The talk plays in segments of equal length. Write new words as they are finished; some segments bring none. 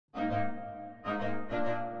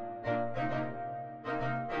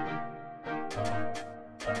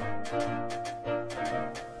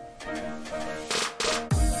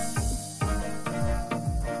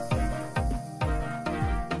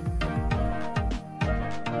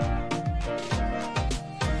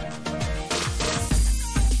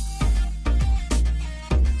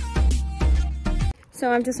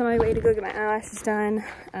So I'm just on my way to go get my eyelashes done.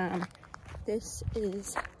 This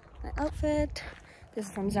is my outfit. This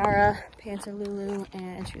is from Zara, pants are Lulu,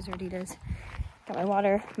 and shoes are Adidas. Got my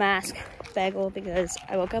water, mask, bagel because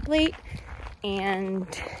I woke up late and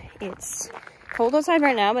it's cold outside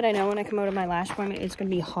right now, but I know when I come out of my lash appointment, it's gonna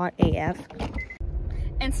be hot AF.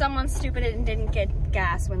 And someone's stupid and didn't get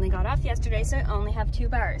gas when they got off yesterday, so I only have 2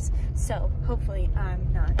 bars. So hopefully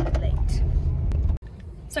I'm not late.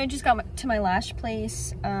 So I just got to my lash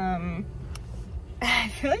place. I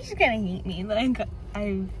feel like she's gonna hate me, but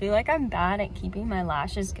I feel like I'm bad at keeping my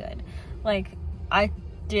lashes good. Like, I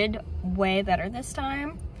did way better this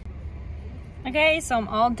time. Okay, so I'm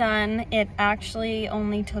all done. It actually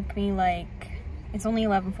only took me like, it's only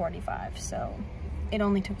 11:45, so it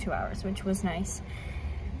only took 2 hours, which was nice.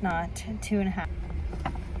 Not 2.5.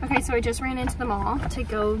 Okay, so I just ran into the mall to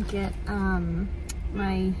go get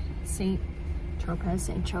my Saint Tropez,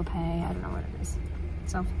 I don't know what it is,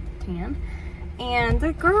 self tan. And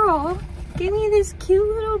the girl gave me this cute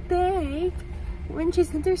little bag when she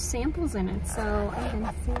said there's samples in it, so I'm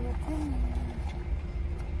gonna see what's in there.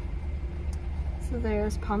 So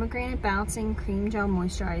there's pomegranate bouncing cream gel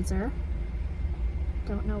moisturizer.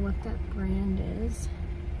 Don't know what that brand is.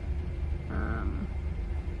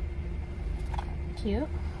 Cute.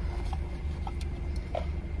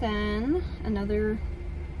 Then another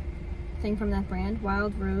thing from that brand,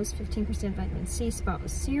 Wild Rose 15% vitamin C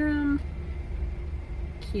spotless serum.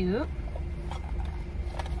 Cute.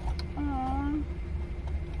 Aww.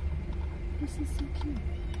 This is so cute.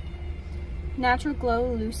 Natural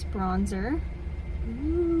Glow loose bronzer.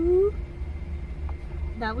 Ooh.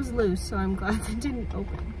 That was loose, so I'm glad that didn't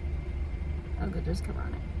open. Oh good, there's a cover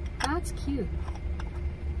on it. That's cute.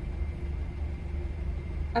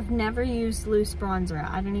 I've never used loose bronzer.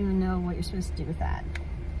 I don't even know what you're supposed to do with that.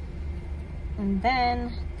 And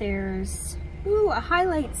then there's, ooh, a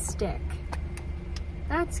highlight stick.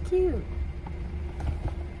 That's cute.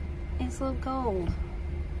 It's a little gold.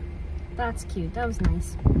 That's cute. That was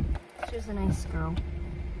nice. She's a nice girl.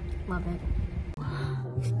 Love it.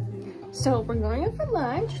 So we're going out for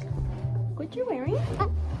lunch. What you wearing?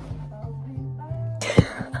 Oh.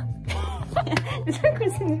 Is that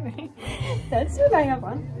Kristen wearing? That's what I have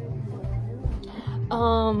on.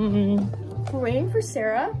 We're waiting for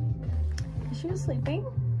Sarah. She was sleeping.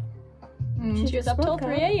 She was up till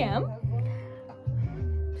 3 a.m.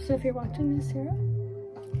 So if you're watching this, Sarah.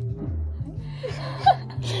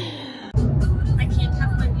 I can't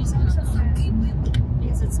have my music on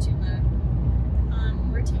because it's too loud.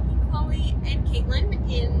 We're taking Chloe and Caitlin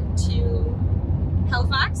into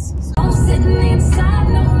Halifax.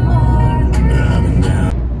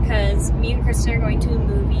 Because me and Kristen are going to a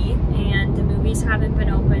movie, and the movies haven't been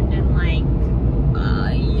opened in like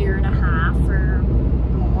a year and a half or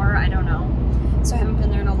more, I don't know. So I haven't been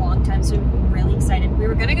there in a long time, so I'm really excited. We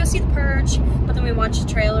were gonna go see The Purge, but then we watched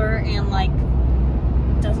the trailer and like,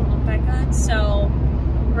 it doesn't look that good. So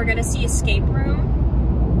we're gonna see Escape Room.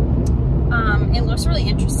 It looks really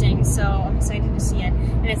interesting, so I'm excited to see it.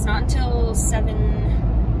 And it's not until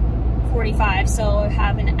 7:45, so I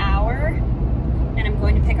have an hour. And I'm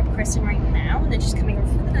going to pick up Kristen right now, and then she's coming over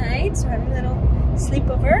for the night, so we're having a little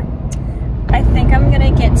sleepover. I think I'm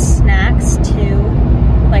gonna get snacks too,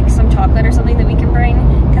 like some chocolate or something that we can bring,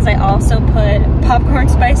 because I also put popcorn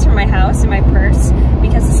spice from my house in my purse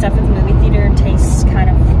because the stuff at the movie theater tastes kind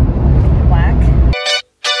of whack.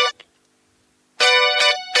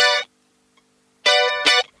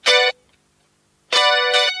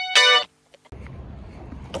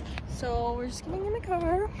 So we're just getting in the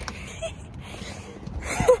car.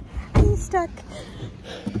 I'm stuck.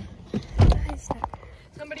 I'm stuck.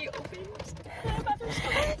 Somebody opened the bathroom.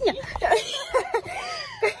 Yeah.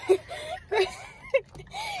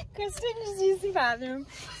 Kristen just used the bathroom.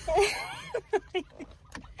 A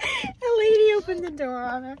lady opened the door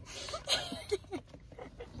on her.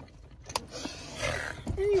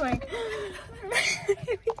 Anyway, we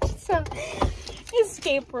just saw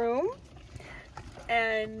Escape Room.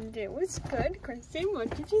 And it was good. Kristen, what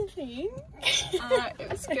did you think? It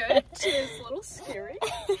was good. It was a little scary.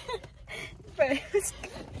 But it was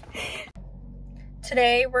good.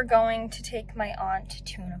 Today we're going to take my aunt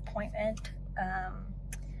to an appointment.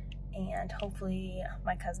 And hopefully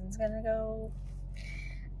my cousin's gonna go.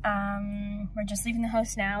 We're just leaving the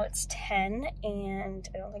house now. It's 10 and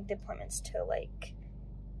I don't think the appointment's till like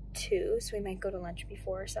 2. So we might go to lunch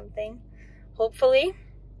before or something. Hopefully.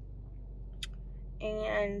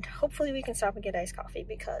 And hopefully we can stop and get iced coffee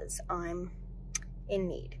because I'm in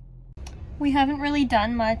need. We haven't really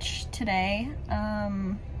done much today.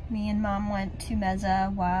 Me and Mom went to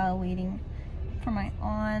Meza while waiting for my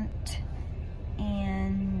aunt.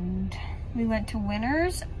 and we went to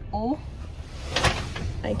Winners. Oh,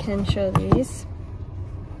 I can show these.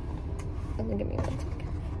 Give me 1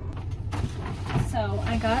 second. So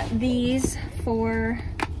I got these for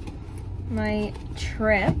my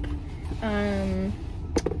trip.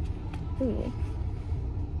 Ooh.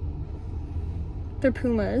 They're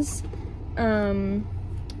Pumas. And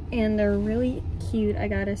they're really cute. I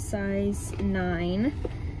got a size 9.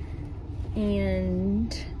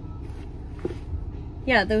 And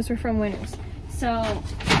yeah, those were from Winners. So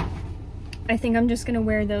I think I'm just gonna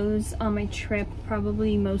wear those on my trip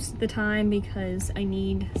probably most of the time because I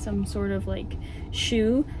need some sort of like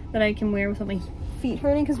shoe that I can wear without my feet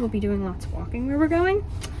hurting because we'll be doing lots of walking where we're going.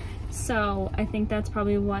 So I think that's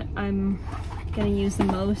probably what I'm gonna use the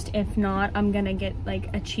most. If not, I'm gonna get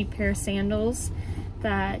like a cheap pair of sandals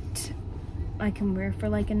that I can wear for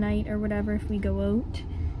like a night or whatever if we go out.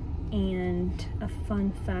 And a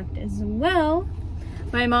fun fact as well,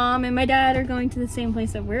 my mom and my dad are going to the same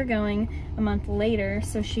place that we're going a month later,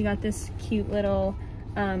 so she got this cute little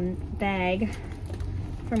bag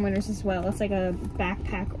from Winners as well. It's like a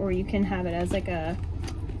backpack, or you can have it as like a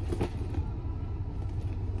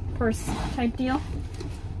purse type deal,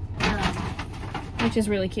 which is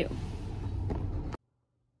really cute.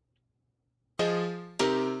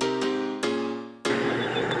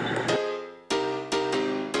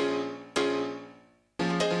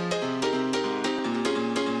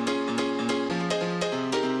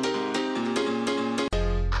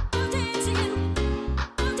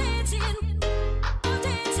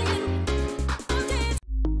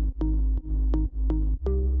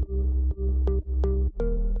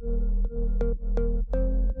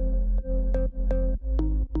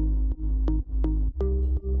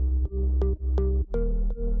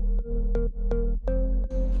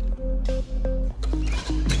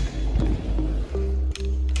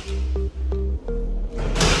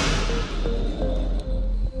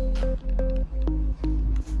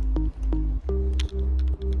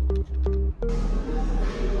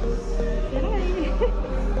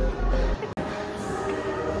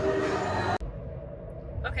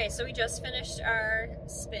 Okay, so we just finished our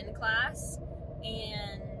spin class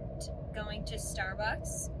and going to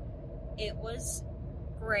Starbucks. It was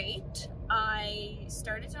great. I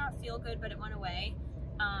started to not feel good, but it went away.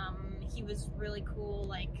 He was really cool,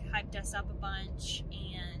 like hyped us up a bunch,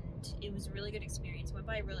 and it was a really good experience. It went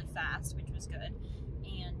by really fast, which was good.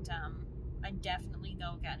 And I'd definitely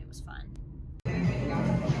go again. It was fun.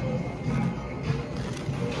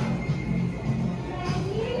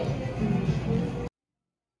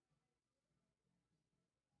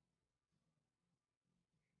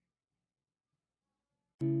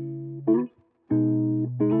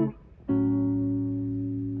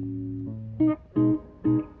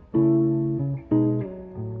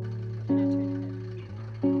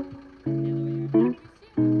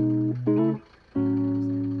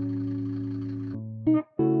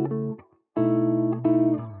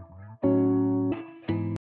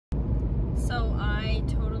 So I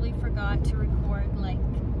totally forgot to record like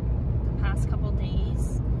the past couple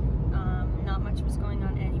days. Not much was going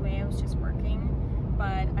on anyway, I was just working,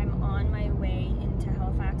 but I'm on my way into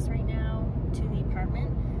Halifax right now to the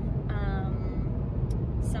apartment.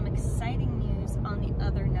 Some exciting news on the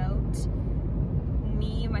other note.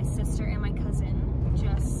 Me, my sister, and my cousin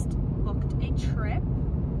just booked a trip.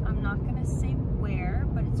 I'm not gonna say where,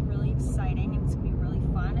 but it's really exciting and it's gonna be really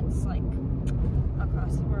fun. It's like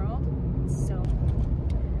across the world. So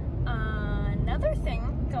another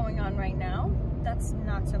thing going on right now that's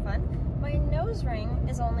not so fun, my nose ring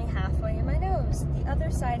is only halfway in my nose. The other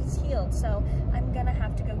side is healed, so I'm gonna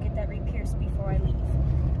have to go get that re-pierced before I leave,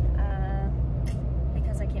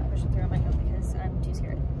 because I can't push it through on my own because I'm too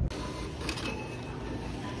scared.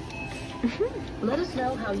 Let us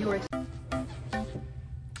know how your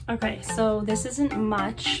Okay, so this isn't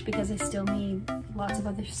much because I still need lots of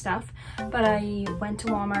other stuff, but I went to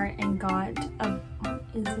Walmart and got what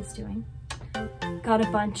is this doing? Got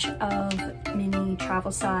a bunch of mini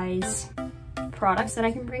travel size products that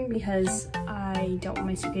I can bring because I don't want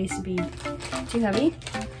my suitcase to be too heavy.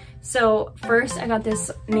 So first I got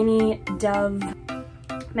this mini Dove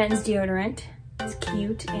men's deodorant. It's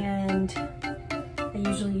cute and I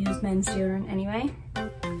usually use men's deodorant anyway.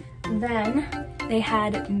 Then they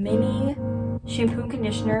had mini shampoo and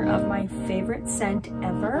conditioner of my favorite scent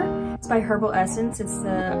ever. It's by Herbal Essence. It's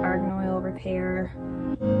the Argan Oil Repair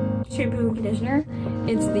shampoo and conditioner.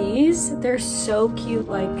 It's these. They're so cute,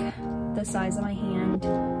 like the size of my hand.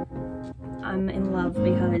 I'm in love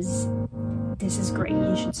because this is great.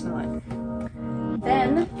 You should smell it.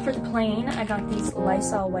 Then for the plane, I got these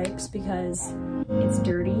Lysol wipes because it's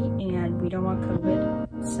dirty and we don't want COVID,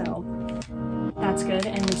 so that's good.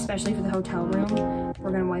 And especially for the hotel room,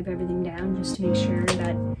 we're gonna wipe everything down just to make sure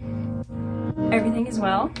that everything is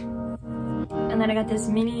well. And then I got this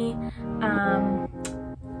mini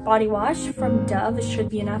body wash from Dove. It should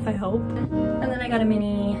be enough, I hope. And then I got a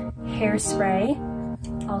mini hairspray,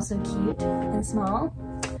 also cute and small.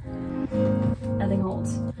 Nothing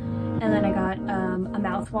holds. And then I got a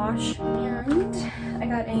mouthwash, and I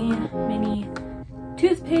got a mini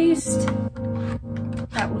toothpaste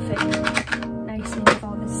that will fit nicely with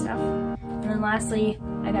all this stuff. And then lastly,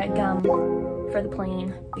 I got gum for the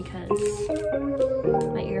plane because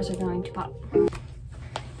my ears are going to pop.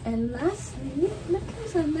 And lastly, look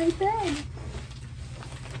who's on my bed.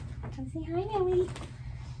 Come say hi, Nelly.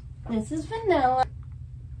 This is Vanilla.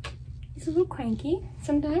 He's a little cranky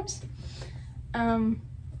sometimes.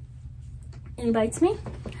 He bites me,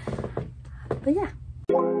 but yeah.